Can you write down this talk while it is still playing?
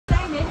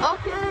Okay.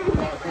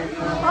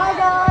 Hi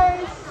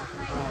guys.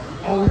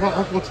 Oh, we got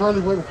Uncle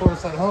Charlie waiting for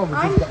us at home.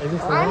 I'm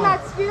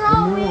at Spirit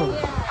Halloween.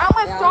 I'm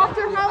with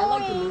Dr.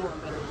 Halloween.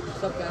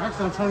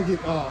 Actually, I'm trying to get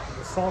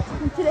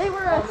salty. Today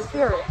we're at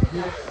Spirit.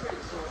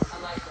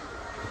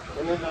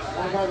 And then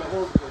one guy that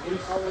holds the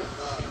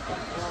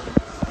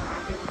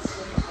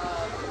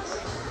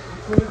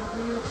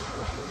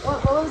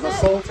What was it?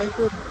 Soul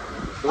Taker?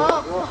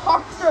 The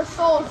Harvester of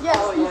Souls.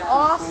 Yes, he's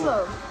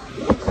awesome.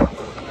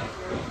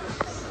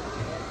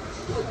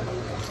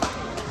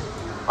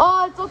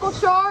 Oh, it's Uncle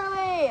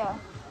Charlie.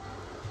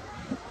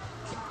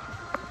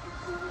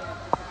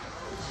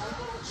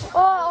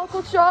 Oh,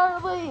 Uncle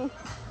Charlie.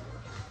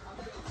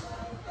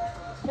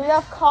 They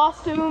have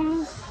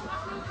costumes.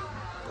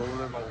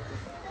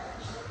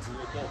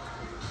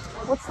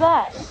 What's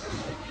that?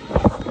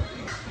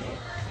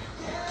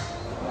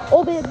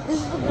 Oh, this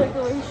is the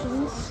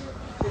decorations.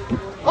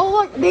 Oh,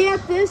 look, they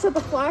have this at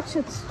the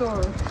flagship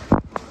store.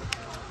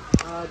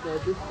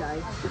 This guy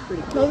is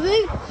pretty cool. No,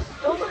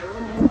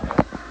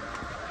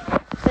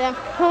 they have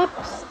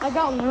cups. I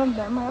got one of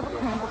them. I have a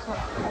Krampus one.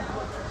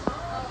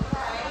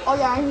 Oh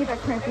yeah, I need that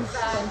Krampus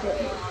blanket.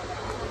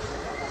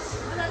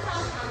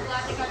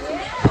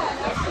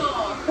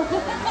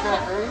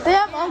 They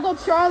have Uncle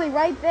Charlie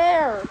right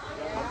there.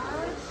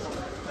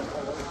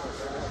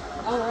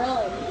 Oh,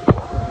 really?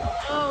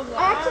 Oh, wow. I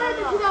actually had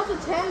the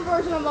 2010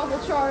 version of Uncle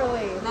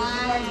Charlie.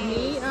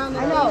 Nice.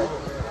 I know.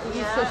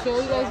 So show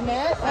you guys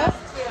met?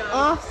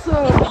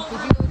 Awesome. Did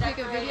you go take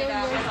a video?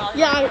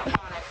 Yeah.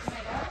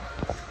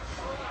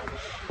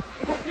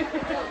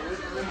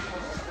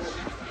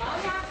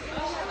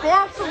 They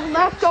have some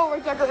leftover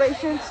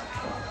decorations.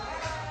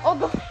 Oh,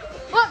 look,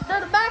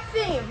 they're the back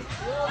theme.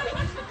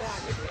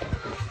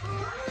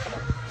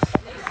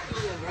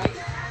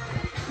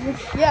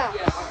 Yeah.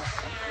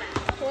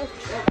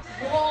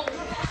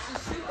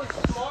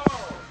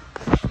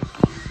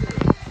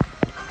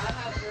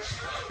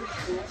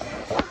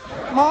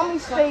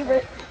 Mommy's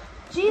favorite.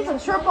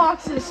 Jesus, her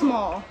box is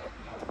small.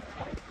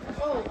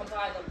 Oh, I'm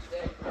buying them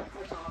today.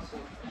 That's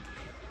awesome.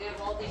 They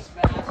have all these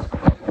masks.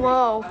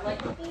 Whoa. I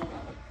like the whole.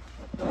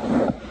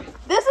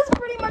 This is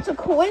pretty much a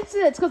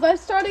coincidence because I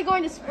started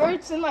going to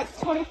Spirits in like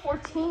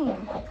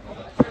 2014.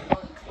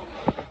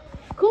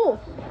 Cool.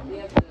 They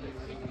have the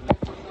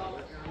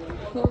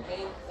one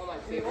of my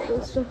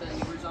favorites. The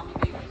newer zombie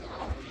baby.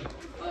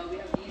 We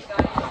have these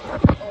guys.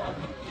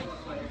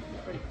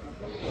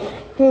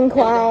 Hanging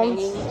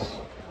clowns.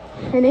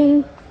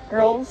 Hanging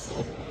girls.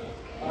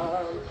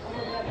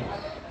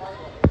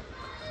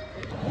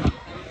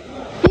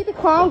 See the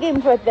clown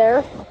games right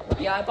there.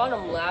 Yeah, I bought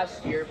him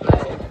last year,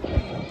 but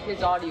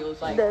his audio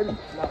is like Dead.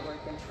 not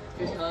working.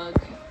 His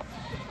hugs.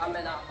 I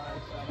meant not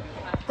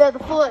hugs. They're the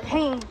full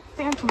hanging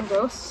phantom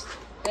ghosts.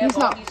 They He's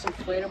have all not. these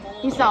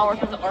inflatables. He's not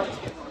working. The art.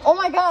 Oh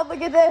my God!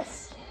 Look at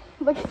this.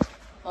 Look.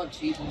 Oh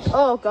Jesus.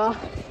 Oh God.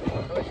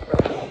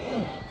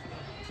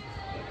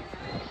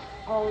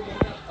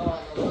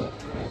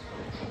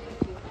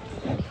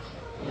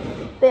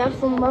 They have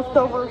some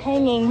leftover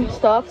hanging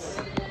stuffs.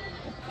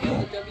 The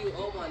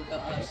WO one, the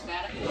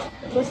static.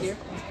 Here.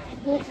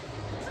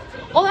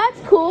 Oh,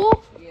 that's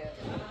cool. Yeah.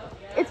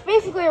 It's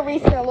basically a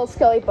reskin of Little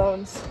Skelly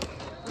Bones.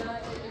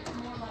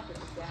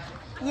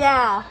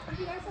 Yeah.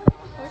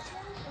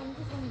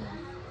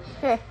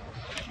 Okay.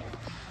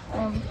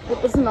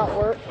 It does not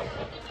work.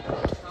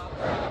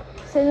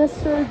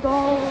 Sinister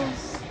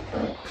dolls.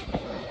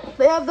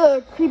 They have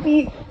the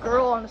creepy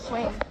girl on the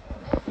swing.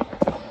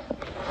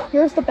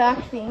 Here's the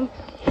back theme.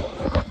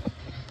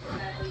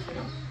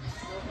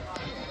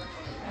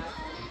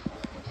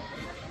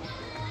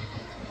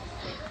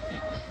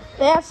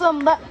 They have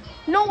some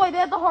no way, they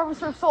have the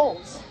Harvester of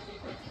Souls.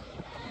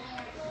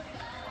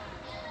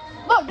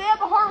 Look, they have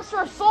the Harvester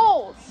of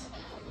Souls.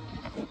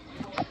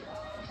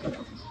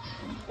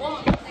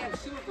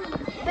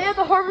 They have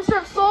the Harvester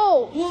of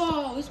Souls.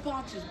 Whoa, this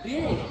box is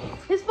big.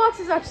 His box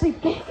is actually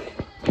big.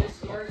 This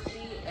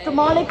RC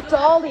Demonic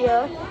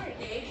Dahlia.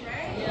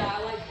 Yeah,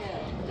 I like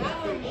that. That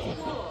one's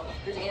cool.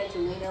 There's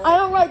Angelina. I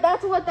don't like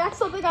that's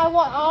something I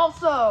want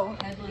also.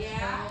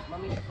 Yeah.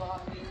 Mummy's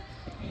Coffee.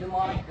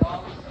 Demonic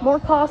Dahlia. More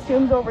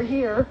costumes over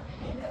here.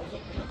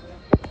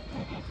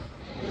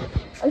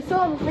 I still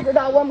haven't figured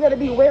out what I'm gonna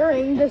be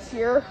wearing this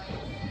year.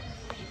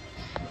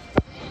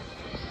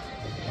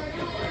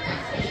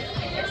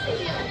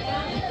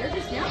 They're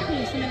just now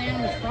putting some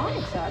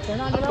animatronics out. They're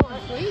not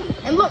going free.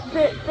 And look,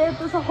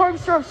 there's a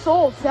Harvester of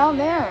Souls down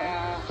there.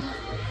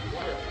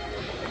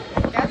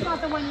 That's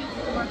not the one you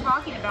were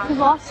talking about. He's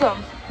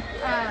awesome.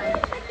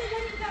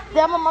 They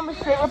have my mama's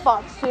favorite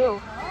box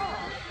too.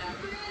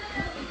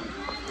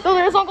 So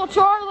there's Uncle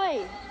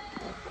Charlie.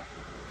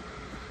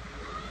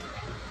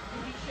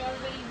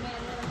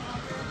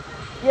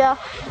 Yeah,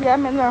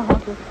 I'm in there,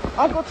 Hunter.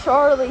 Uncle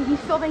Charlie, he's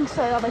still being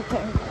set up, I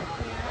think.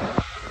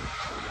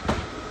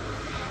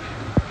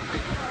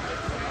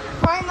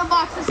 Find the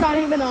box is not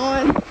even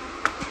on.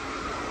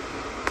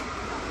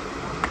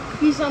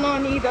 He's not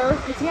on either.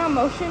 Is he on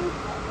motion?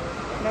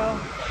 No.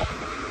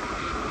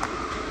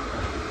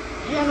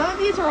 Yeah, none of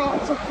these are on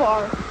so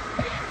far.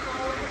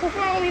 So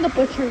far, only the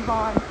butcher's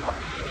on.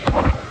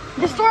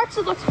 This store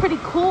actually looks pretty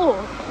cool.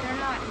 They're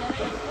not.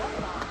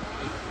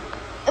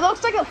 It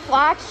looks like a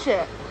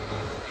flagship.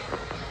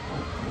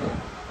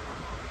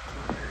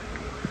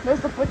 There's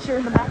the butcher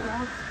in the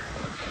background.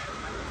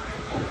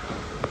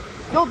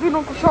 Yo, dude,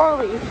 Uncle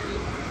Charlie.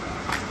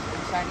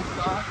 Chinese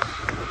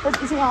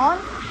box. Is he on?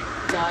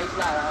 No, he's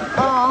not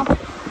on.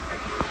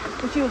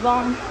 But she was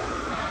on.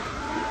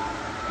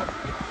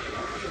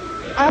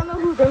 I don't know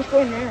who goes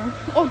going there.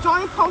 Oh,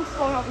 Johnny Punk's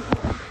going over here.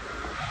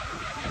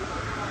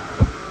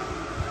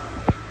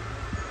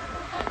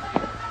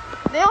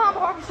 They don't have a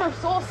Harvester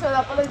Soul set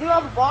up, but they do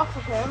have a box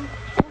with him.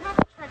 We'll have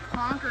to try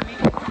Conquer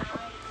maybe.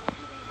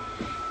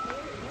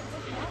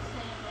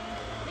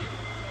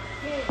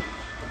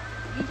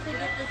 You should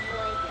get this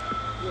blanket.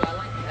 Ooh, I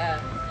like that.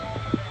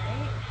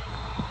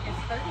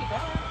 It's $30,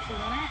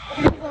 isn't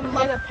it? These are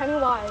like a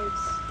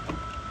Pennywise.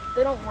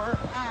 They don't work.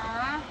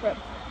 Rip.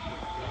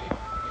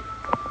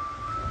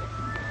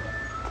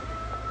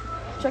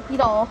 Check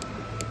it all.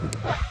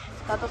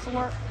 That doesn't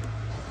work.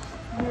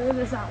 Where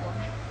is that one?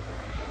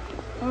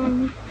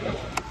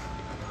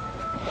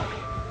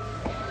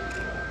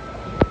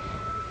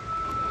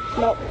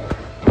 Nope.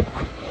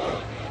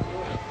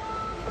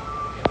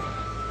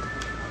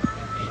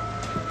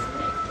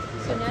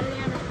 So none of the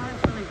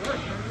animatronics really work.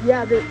 Huh?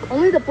 Yeah,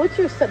 only the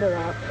butcher set it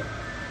up.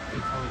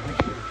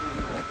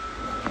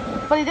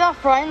 But he did have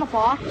Fry in the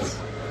Fox,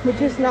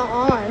 which is not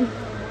on.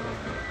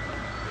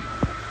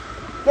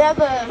 They have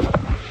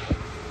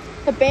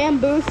the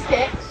bamboo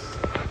sticks.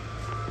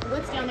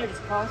 What's down there?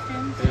 Just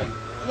costumes?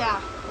 Yeah.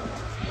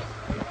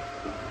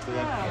 In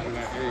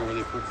that area where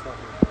they put stuff.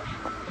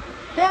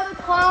 They have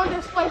the clown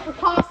display for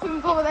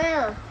costumes over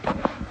there.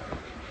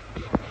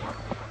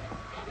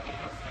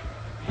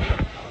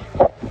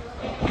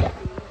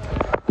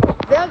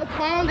 They have the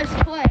clown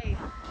display.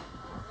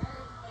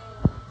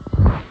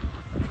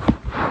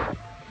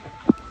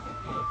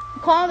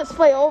 Clown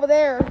display over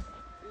there.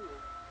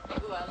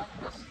 Ooh, I like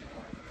this.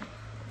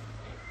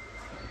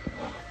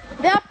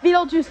 They have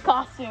Beetlejuice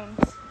costumes.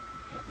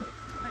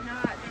 But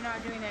they're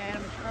not doing the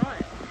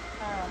animatronic.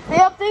 They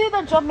updated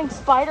their jumping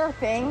spider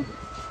thing.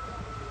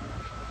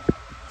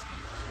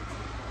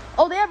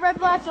 Oh, they have red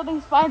black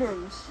jumping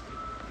spiders.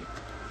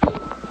 I'm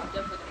definitely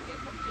gonna get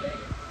one today.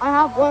 I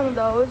have one of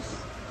those.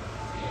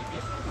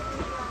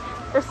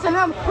 They're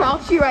sending up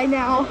Crouchy right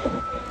now.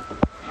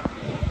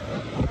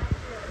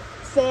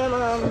 Sam,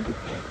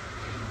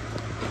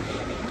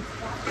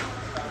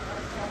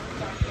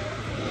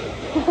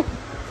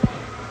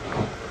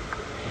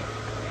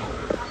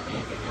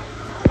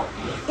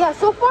 yeah,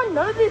 so far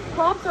none of these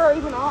props are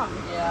even on.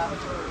 Yeah.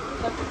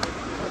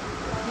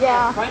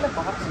 Yeah. Trying to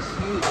box is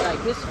huge. Like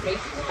his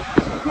face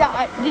is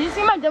Yeah, did you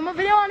see my demo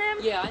video on him?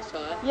 Yeah, I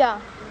saw it. Yeah.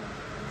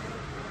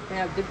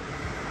 Yeah,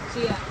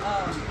 see,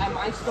 at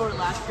my store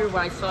last year,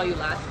 where I saw you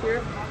last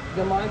year,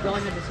 the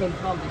Montgomery had the same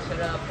problem. They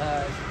set up,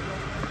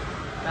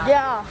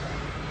 Yeah.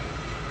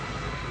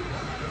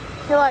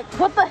 You're like,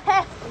 what the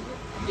heck?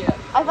 Yeah.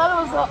 I thought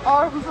it was the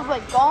arms was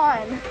like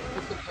gone.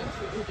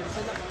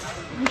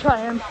 You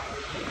try him.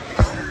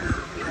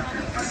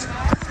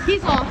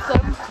 He's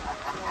awesome.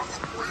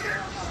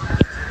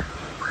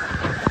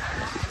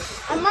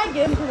 I might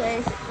get him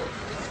today.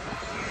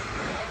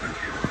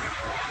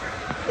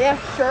 They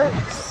have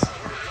shirts.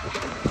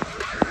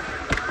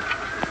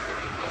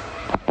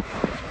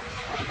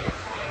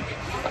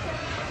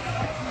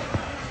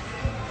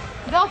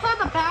 They also have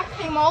the back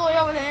theme all the way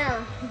over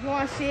there, if you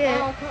want to see it.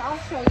 Oh, okay, I'll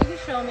show you. You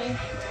can show me.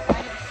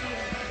 I didn't see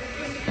it.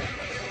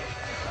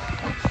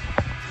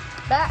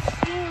 That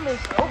theme is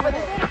over But I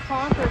there. got a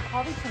Conquer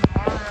probably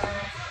tomorrow.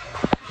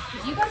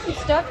 'Cause you got some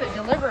stuff that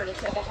delivered it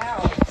to the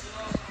house.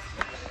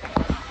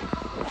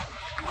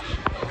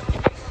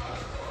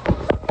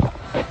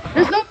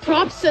 There's no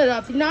prop set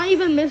up, not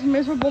even Miss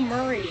Miserable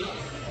Murray.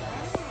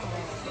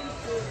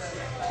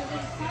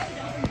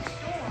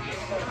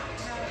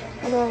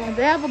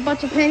 They have a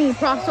bunch of painting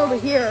props over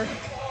here.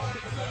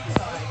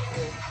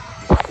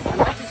 I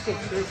might just get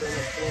through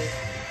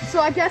this. So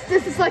I guess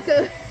this is like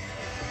a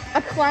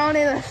clown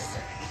in a...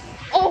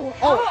 Oh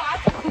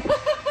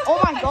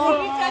my god.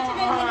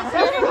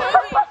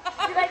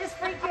 Did I just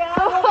freak you out?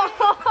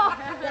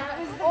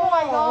 Oh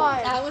my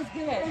god. That was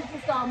good.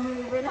 Just all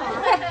moving.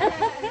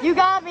 You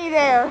got me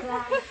there.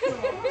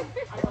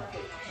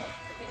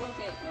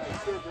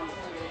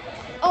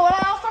 Oh, and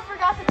I also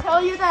forgot to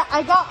tell you that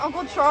I got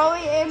Uncle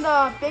Charlie and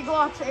the Big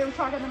Lots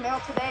animatronic in the mail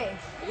today.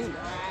 Ooh,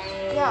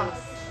 nice. Yeah.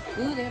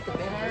 Ooh, they have the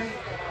banner.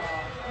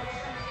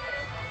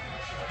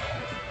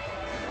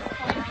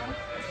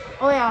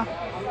 Oh yeah.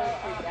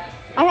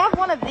 I have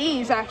one of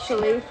these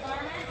actually.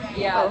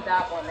 Yeah, Oh.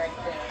 that one right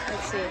there.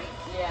 Let's see.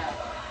 Yeah.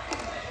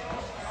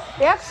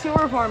 They have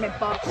sewer varmint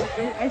boxes.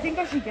 I think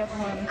I should get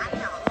one.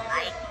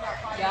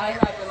 Yeah, I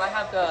have them. I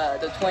have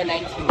the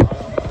 2019 model.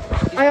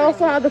 I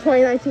also have the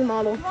 2019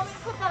 model. You want me to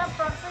put that up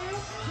front for you?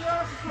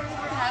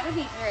 That would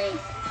be great.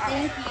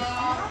 Thank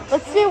you.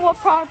 Let's see what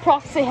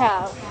props they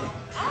have.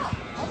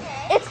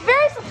 It's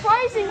very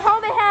surprising how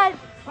they had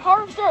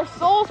Harvester of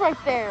Souls right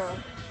there.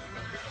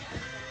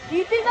 Do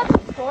you think that's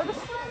a store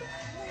display?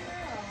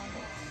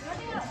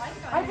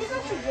 I think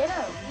I should get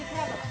him. You can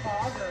have a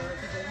fogger.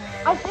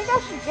 I think I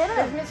should get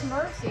There's him. Miss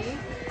Mercy.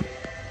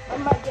 I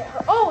might get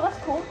her. Oh, that's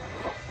cool.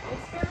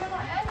 Experimental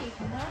Eddie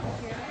from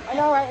last year. I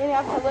know, right? Any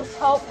after this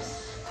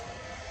helps.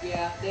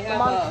 Yeah, they have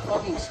Mom- a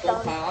fucking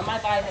skull pile. I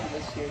might buy him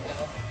this year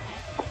though.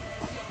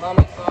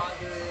 Mommy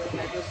Fogger,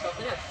 Hedges,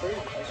 something that's free.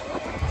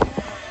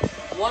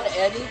 One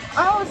Eddie.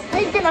 I was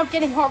thinking of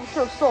getting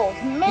Harvester of Souls.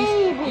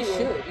 Maybe. You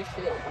should.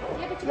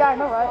 Yeah, but you Yeah, I have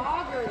know, a right?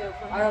 fogger though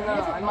for I don't him. know, He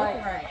doesn't I look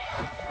might- right.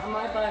 I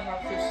might buy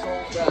Harvester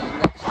Souls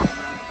next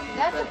time.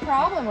 That's the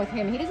problem with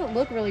him. He doesn't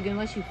look really good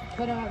unless you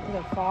put him up to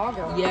the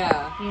fogger.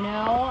 Yeah. You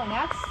know, and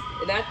that's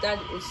And that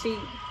see,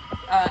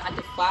 at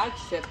the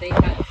flagship they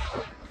had.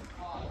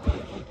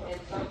 And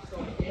some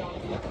stores they don't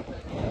do it because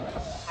it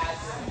has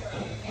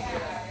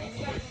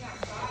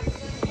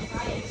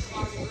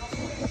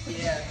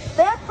yeah.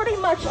 They have pretty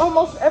much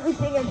almost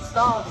everything in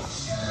stock.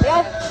 They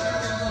have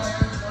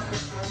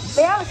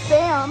a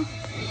Sam.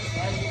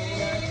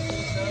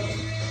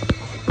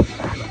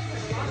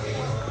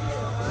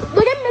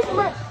 Look at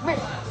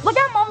look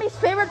at Mommy's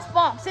favorite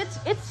box. It's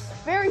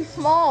very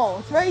small.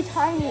 It's very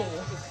tiny.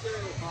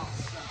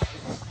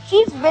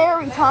 She's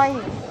very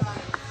tiny. he's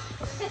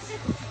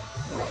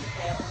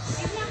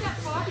not that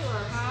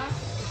popular, huh?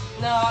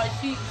 No,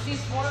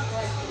 she's more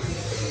like.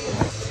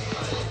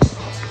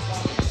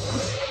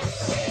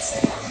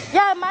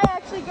 Yeah, I might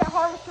actually get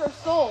Harvester of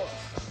Souls.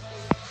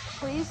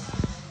 Please.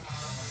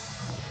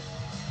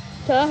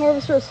 Can I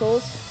Harvester of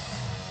Souls?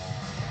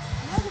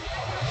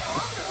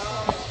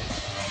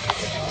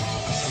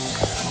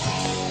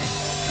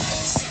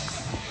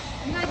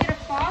 You gotta get a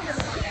fogger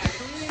for that.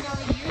 So you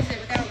don't use it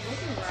without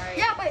looking right.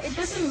 Yeah, but it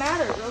doesn't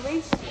matter,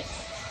 really.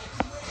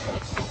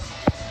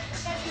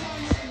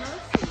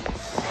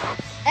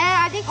 And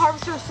I think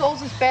Harvester of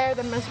Souls is better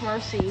than Miss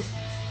Mercy.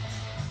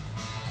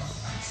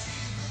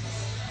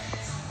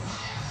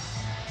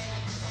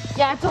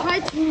 Yeah, it's a high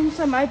chance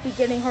I might be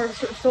getting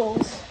Harvester of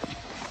Souls.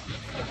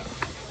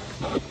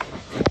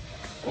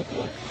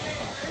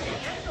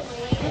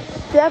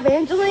 Do you have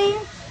Angeline?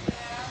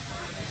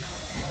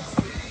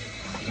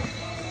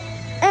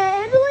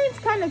 And Angeline's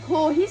kind of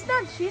cool. She's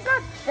not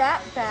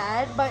that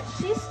bad, but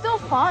she's still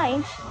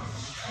fine.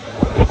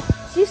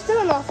 She's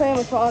still not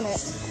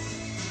animatronic.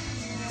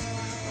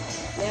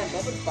 Man,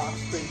 Bubba's box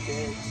is pretty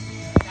big.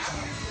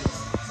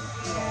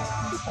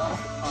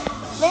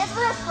 Man's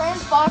for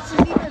Friends box is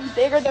even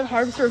bigger than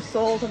Harvester of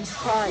Souls. I'm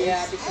surprised.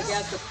 Yeah, because he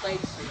has the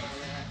plates and all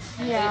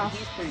that. Yeah.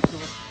 He's pretty cool.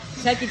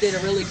 Techie did a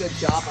really good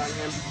job on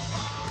him.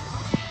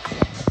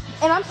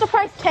 And I'm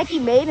surprised Techie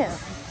made him.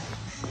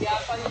 Yeah, I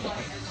thought he was like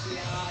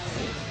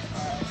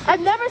SBI. I've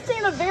never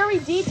seen a very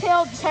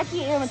detailed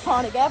Techie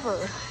animatronic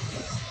ever.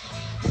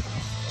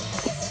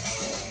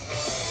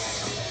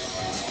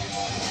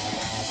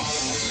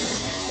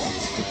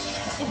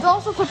 It's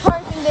also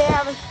surprising they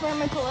have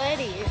Experimental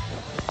Eddie.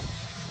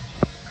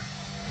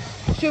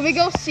 Should we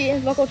go see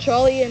if Uncle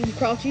Charlie and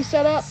Crouchy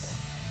set up?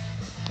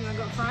 You wanna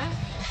go front?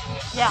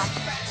 Yeah.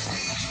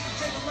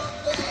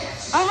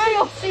 I'm gonna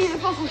go see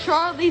if Uncle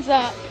Charlie's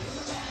up.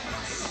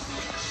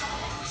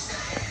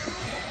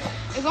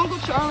 Is Uncle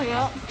Charlie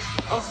up?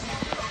 Oh.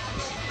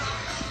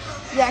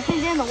 Yeah, I can't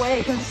get in the way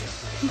because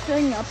he's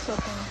setting up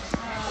something.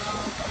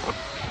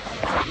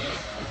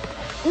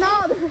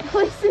 No, they're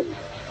replacing.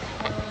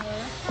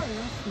 That's probably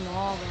real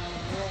small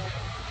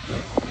though.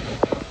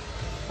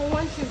 Hey,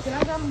 one, two, can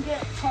I come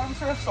get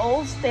Harvester of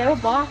Souls? They have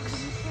a box.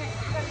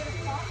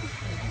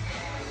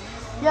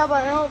 Yeah,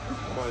 but I don't.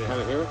 Oh, they have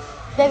it here?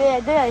 They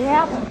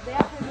have them. They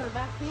have them in the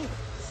back seat.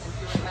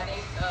 My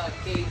name's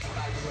Gage,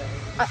 by the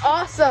way.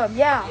 Awesome,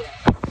 yeah.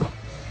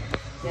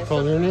 Yeah,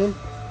 Tell them your name?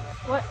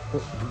 What?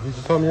 Did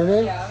you tell them your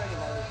name? Yeah, I already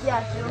know.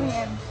 Yeah,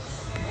 Julian.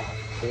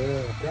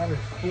 Yeah, that is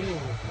cool.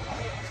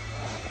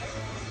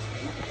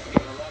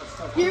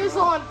 Here's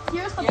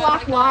the Yeah,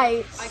 black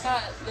lights. I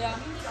got, yeah,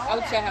 I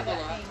would say I have a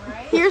lot.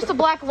 Here's the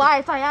black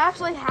lights. I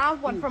actually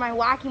have one for my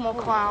Wacky-Mo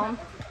clown.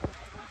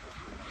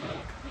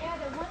 Yeah,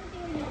 the one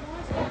thing you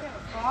want is to have a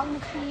fog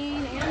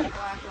machine and a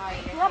black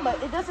light. Yeah,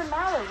 but it doesn't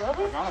matter,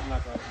 really. I'm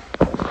not going.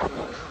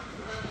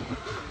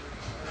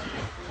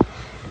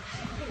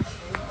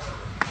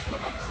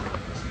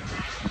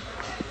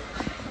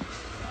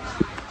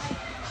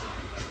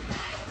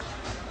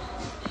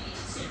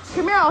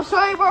 Come here, I'll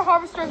show you where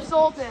Harvester of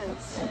Souls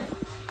is.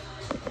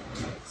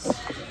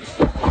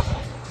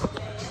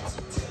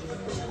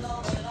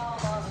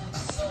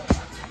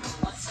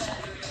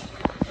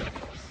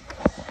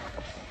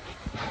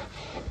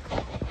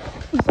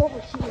 He's over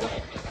here.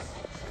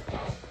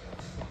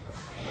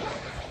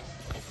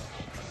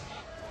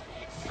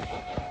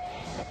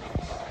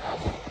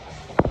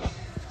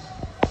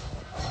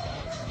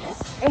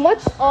 And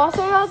what's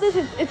awesome about this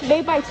is it's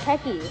made by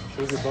Techie. Should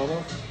we get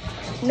Bubba?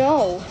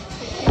 No.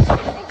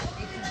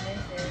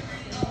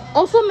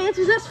 Also, Man's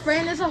best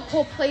friend is a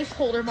whole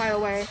placeholder, by the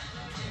way.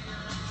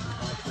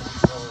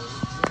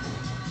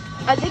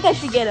 I think I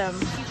should get him.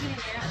 It's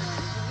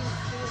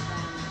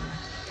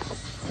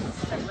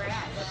a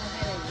rat. Doesn't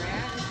it have a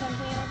rat or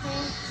something, I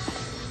think?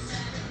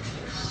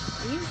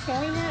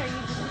 showing it or are you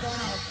just going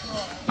on the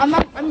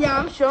floor?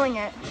 I'm showing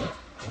it.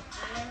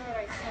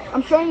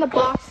 I'm showing the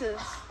boxes.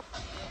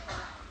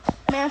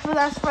 Man's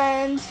Best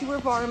Friend, Super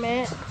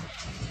Varmint.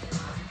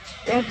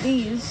 They have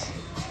these.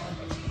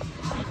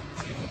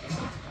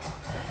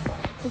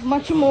 There's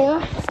much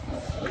more.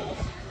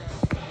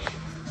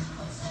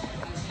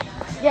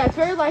 Yeah, it's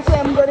very likely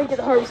I'm going to get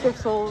the Harvester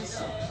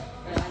Souls.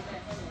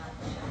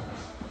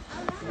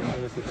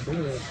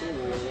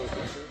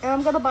 And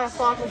I'm going to buy a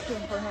slot machine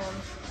for him.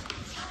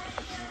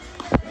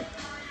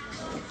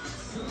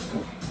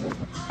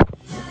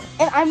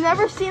 And I've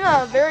never seen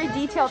a very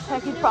detailed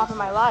techie prop in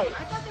my life.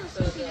 I thought there was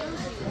something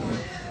else.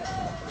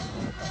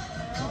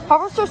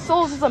 Harvester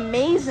Souls is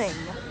amazing.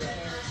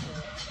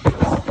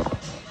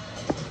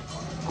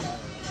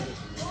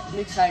 I'm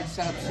excited to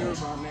set up Super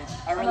Varmint.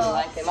 I really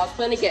like him. I was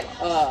planning to get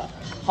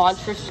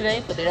Hauntress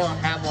today, but they don't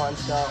have one,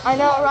 so. I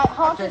know, right?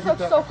 Hauntress looks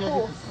so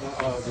cool.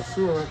 The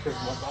sewer, because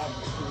my dog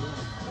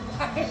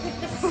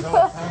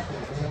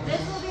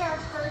This will be our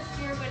first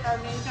year with our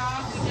new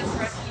dog. We just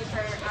rescued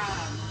her.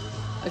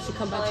 I should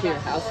come back to your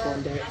house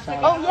one day. So.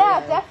 Oh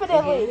yeah,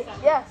 definitely.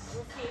 Yes.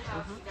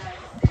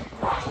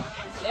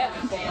 Yeah,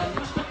 and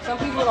some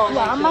people don't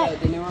like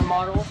the newer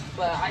models,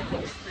 but I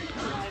think it's pretty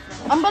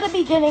cool. I'm gonna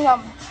be getting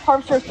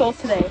Harvester Souls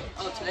today.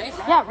 Oh, today?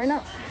 Yeah, right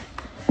now.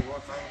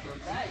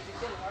 Nice.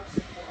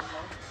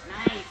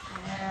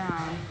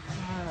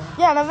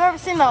 Yeah, and I've never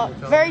seen a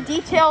very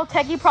detailed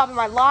techie prop in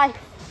my life.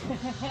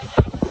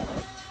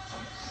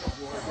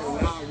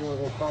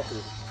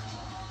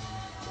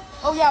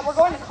 Oh yeah, we're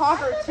going to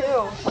Conquer too.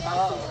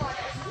 Oh.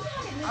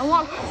 I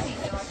want.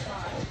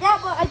 Yeah,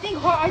 but I think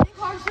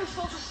Harvester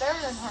Souls is better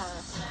than her.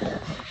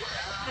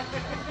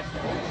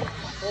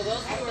 Well,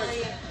 those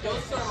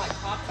two are my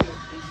top two.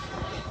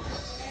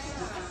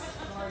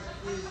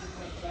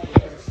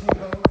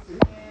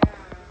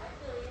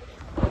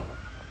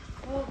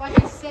 Well,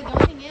 like I said, the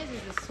only thing is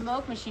the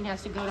smoke machine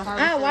has to go to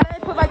Harvester. Ah, why did I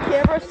put my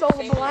camera so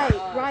light?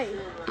 Right.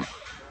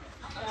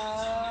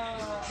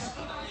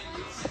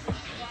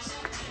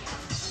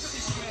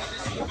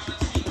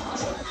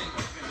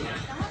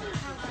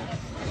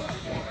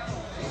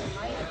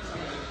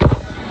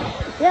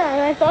 Yeah,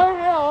 and I thought I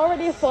had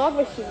already a fog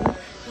machine.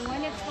 The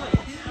one that's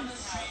for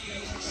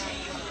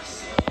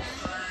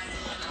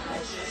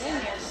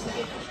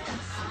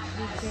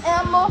And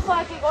I'm most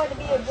likely going to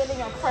be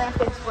getting a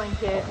Krampus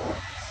blanket.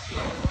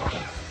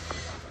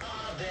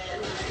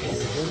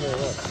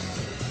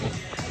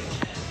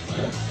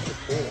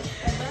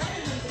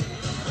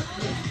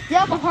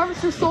 Yeah, but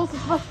Harvester Souls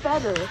is much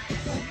better.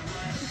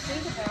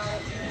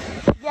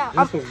 Yeah,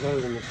 This one's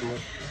better than this one.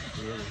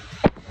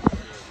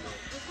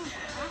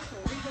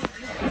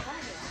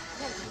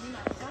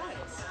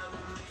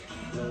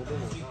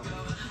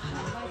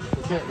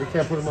 We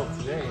can't put them up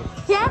today.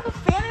 he has a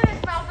fan in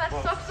his mouth that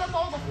sucks up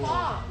all the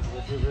fog.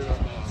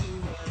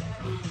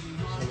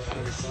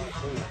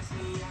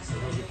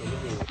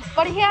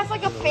 But he has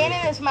like a fan in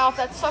his mouth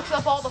that sucks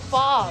up all the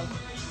fog.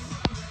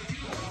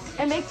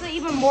 It makes it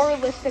even more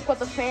realistic what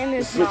the fan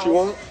is. This is what you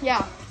want?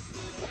 Yeah.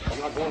 I'm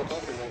not going to talk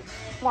to them.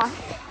 Why?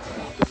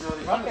 Because you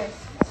already got Okay. it.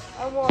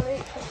 I want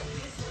it.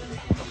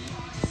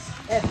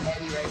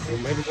 Well,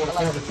 maybe go to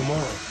Tampa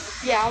tomorrow.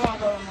 Yeah, I want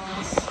to go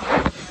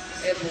tomorrow.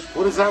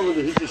 What is that with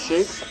it? He just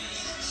shakes?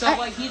 So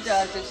what he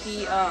does is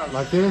he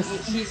Like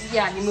this? he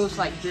moves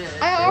like this.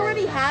 I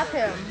already have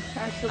him,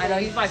 actually. I know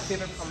he's my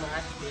favorite from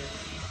last year.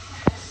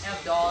 I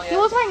have Dahlia. He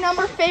was my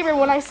number favorite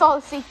when I saw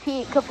the sneak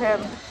peek of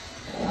him. I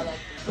like him.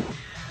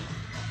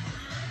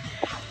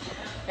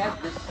 He has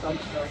this stuff.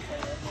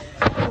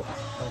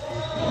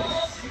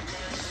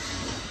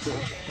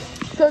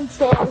 Good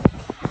stuff.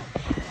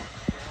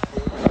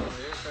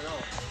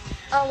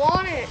 I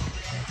want it.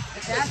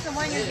 If that's the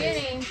one you're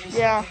getting,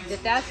 Yeah.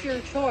 if that's your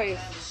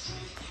choice.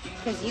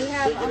 Because you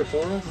have, Get it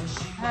for us?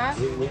 huh?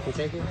 We can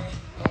take it?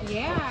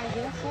 Yeah, I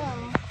guess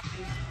so.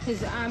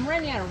 Because I'm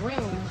running out of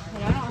room,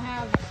 and I don't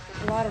have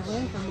a lot of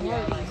room for more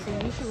of these, so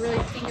you should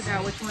really think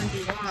about which ones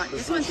you want.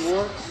 This one's,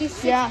 he's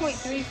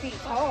 6.3 feet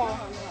tall.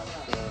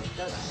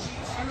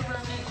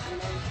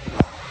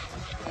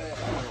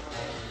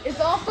 It's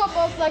also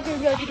most likely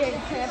going to be getting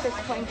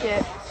Krampus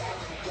blanket.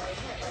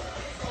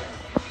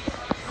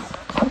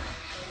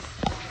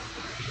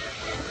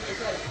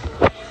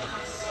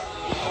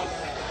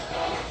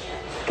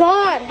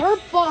 God, her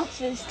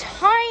box is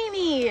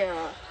tiny.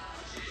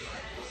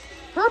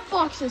 Her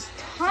box is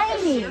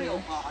tiny.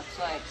 Box,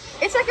 like,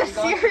 It's like a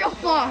cereal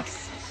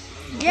box.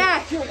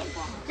 Yeah,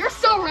 you're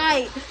so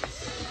right.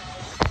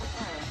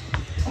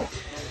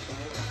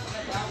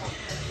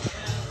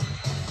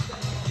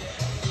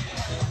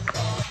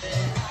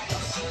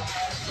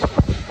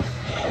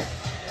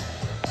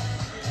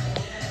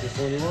 This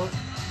one you want?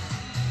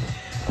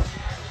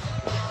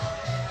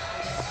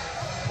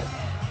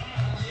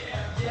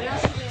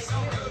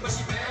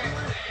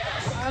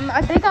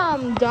 I think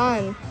I'm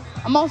done.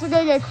 I'm also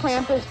gonna get a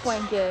Krampus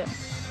blanket.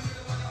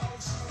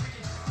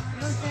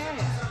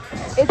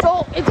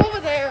 It's over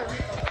there.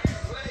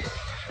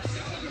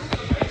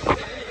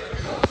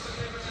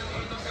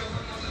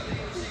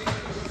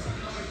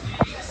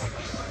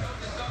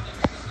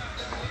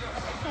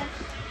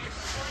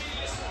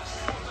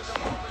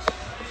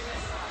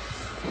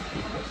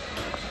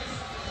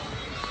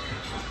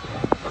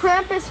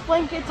 Krampus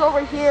blankets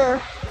over here.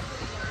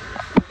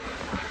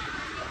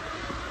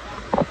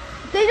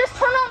 They just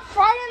turn on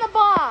Fry in the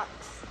Box.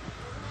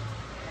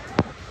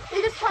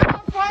 They just turn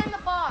on Fry in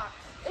the Box.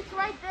 It's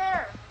right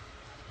there.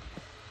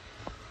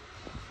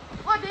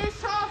 Look, they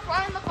just turn on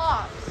Fry in the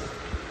Box.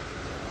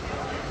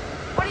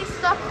 But he's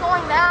stuck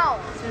going down.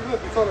 See,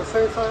 look, it's on the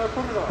same side I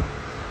put it on.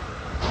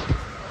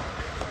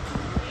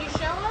 You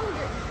show them?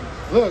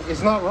 Look,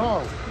 it's not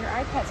wrong. Your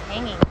iPad's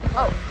hanging.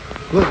 Oh,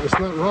 Look, it's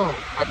not wrong.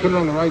 I put it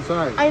on the right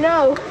side. I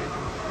know.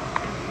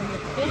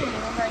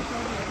 Remember I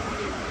told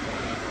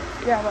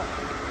you. Yeah,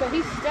 But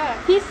he's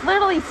stuck. he's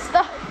literally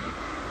stuck.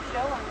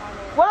 Show him on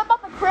it. What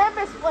about the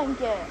Krampus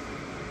blanket?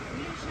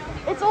 You didn't show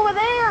me. It's over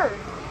there.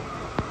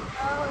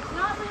 Oh, it's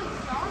not really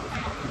soft.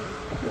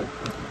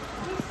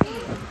 Let me see.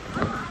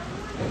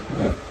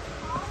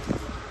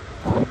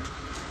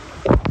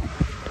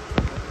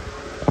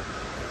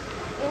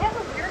 It has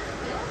a weird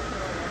feel to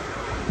it.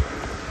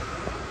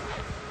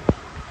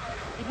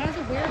 It has a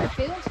weird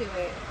feel to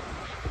it.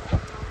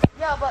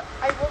 Yeah, but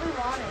I really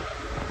want it.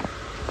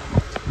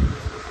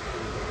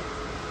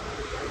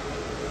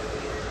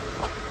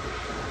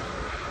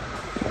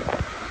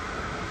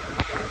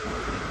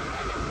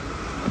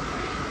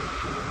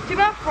 Too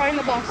bad Fry in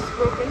the Box is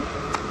broken.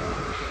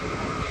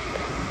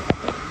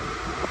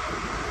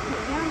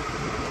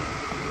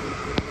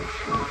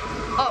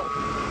 Oh,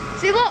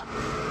 see, look.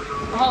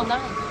 Oh,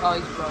 nice. Oh,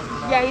 he's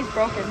broken. Yeah, he's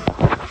broken.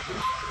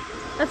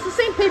 That's the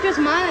same page as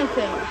mine, I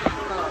think.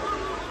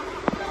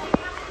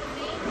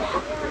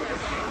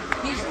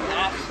 He's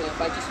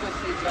massive. I just wish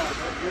he'd done.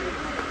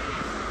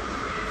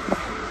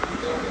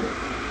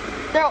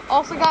 There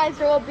also, guys,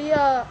 there will be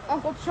a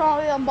Uncle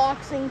Charlie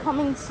unboxing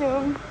coming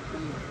soon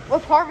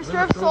with Harvester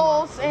of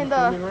Souls and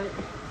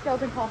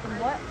Skeleton Coffin.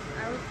 What?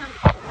 I was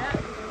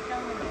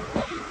telling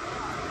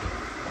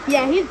you.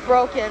 Yeah, he's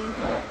broken.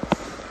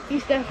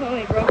 He's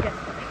definitely broken.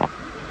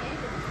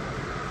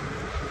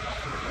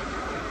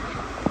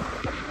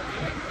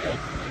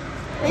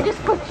 They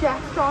just put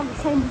Jackstraw in the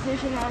same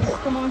position as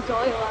Damon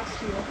Dahlia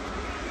last year.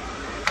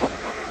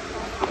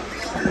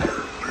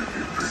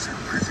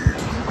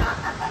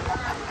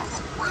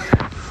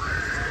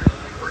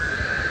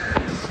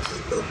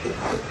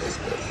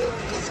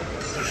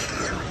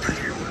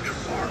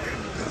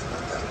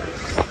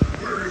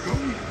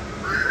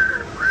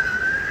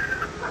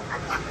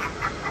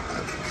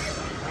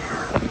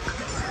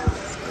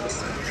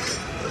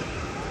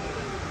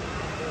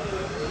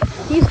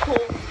 He's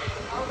cool.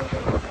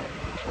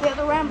 Yeah,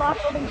 the Rambach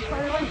building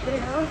spider right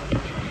there.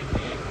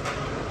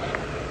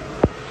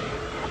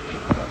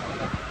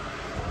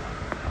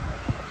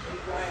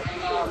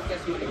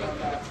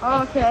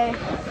 Okay.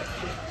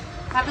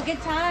 Have a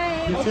good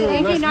time. You too.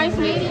 Thank you. Nice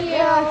meeting you.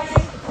 Yes.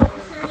 I'm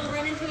sure we'll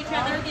run into each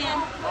other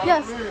again.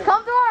 Yes.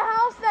 Come to our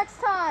house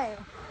next time.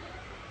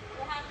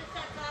 We'll have to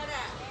set that up.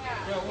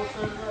 Yeah, we'll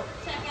set it up.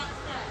 Check out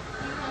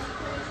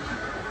stuff.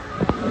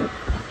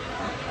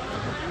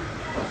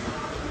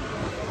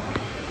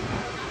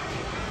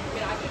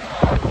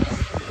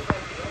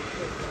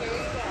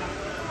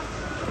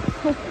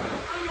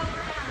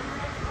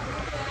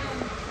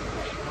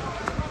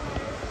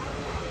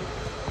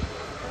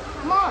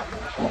 Come on.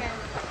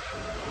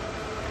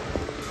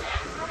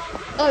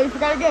 Oh, you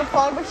forgot to get a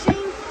fog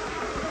machine?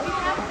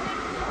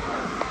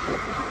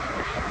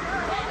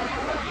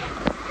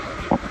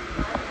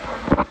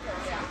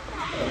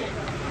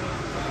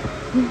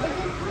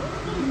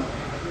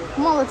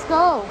 Come on, let's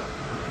go.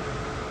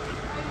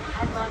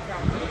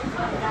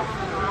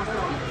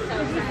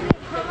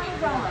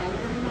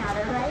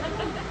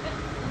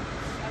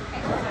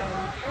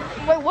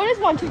 Wait, what is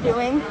 1-2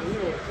 doing?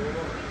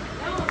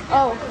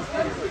 Oh.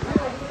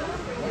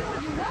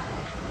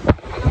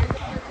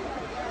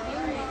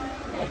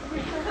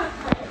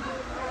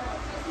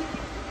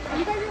 Are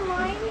you guys in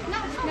line?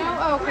 No.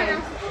 Oh, okay.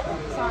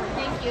 Sorry.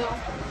 Thank you.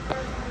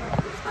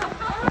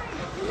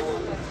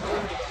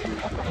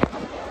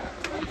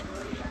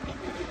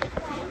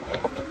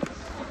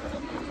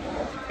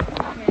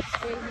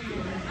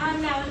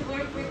 No,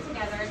 we're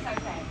together. It's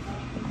okay.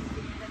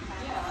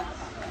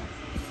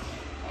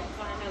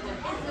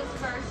 Is this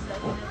first?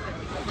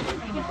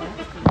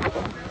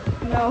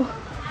 No.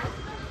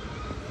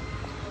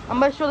 I'm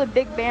gonna show the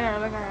big banner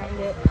behind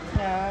it.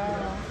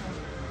 No.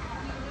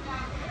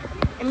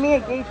 And Mia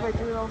Gage right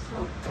there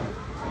also.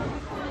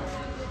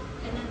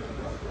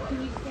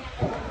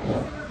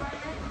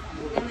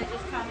 And then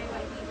just tell me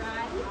what he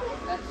rides.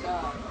 That's,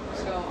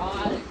 so I'll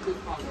add a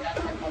coupon. That's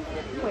my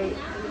budget. Wait.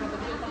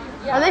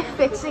 Are they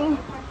fixing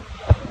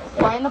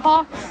Fly in the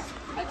Box?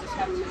 I just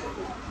have to.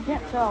 I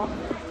can't tell.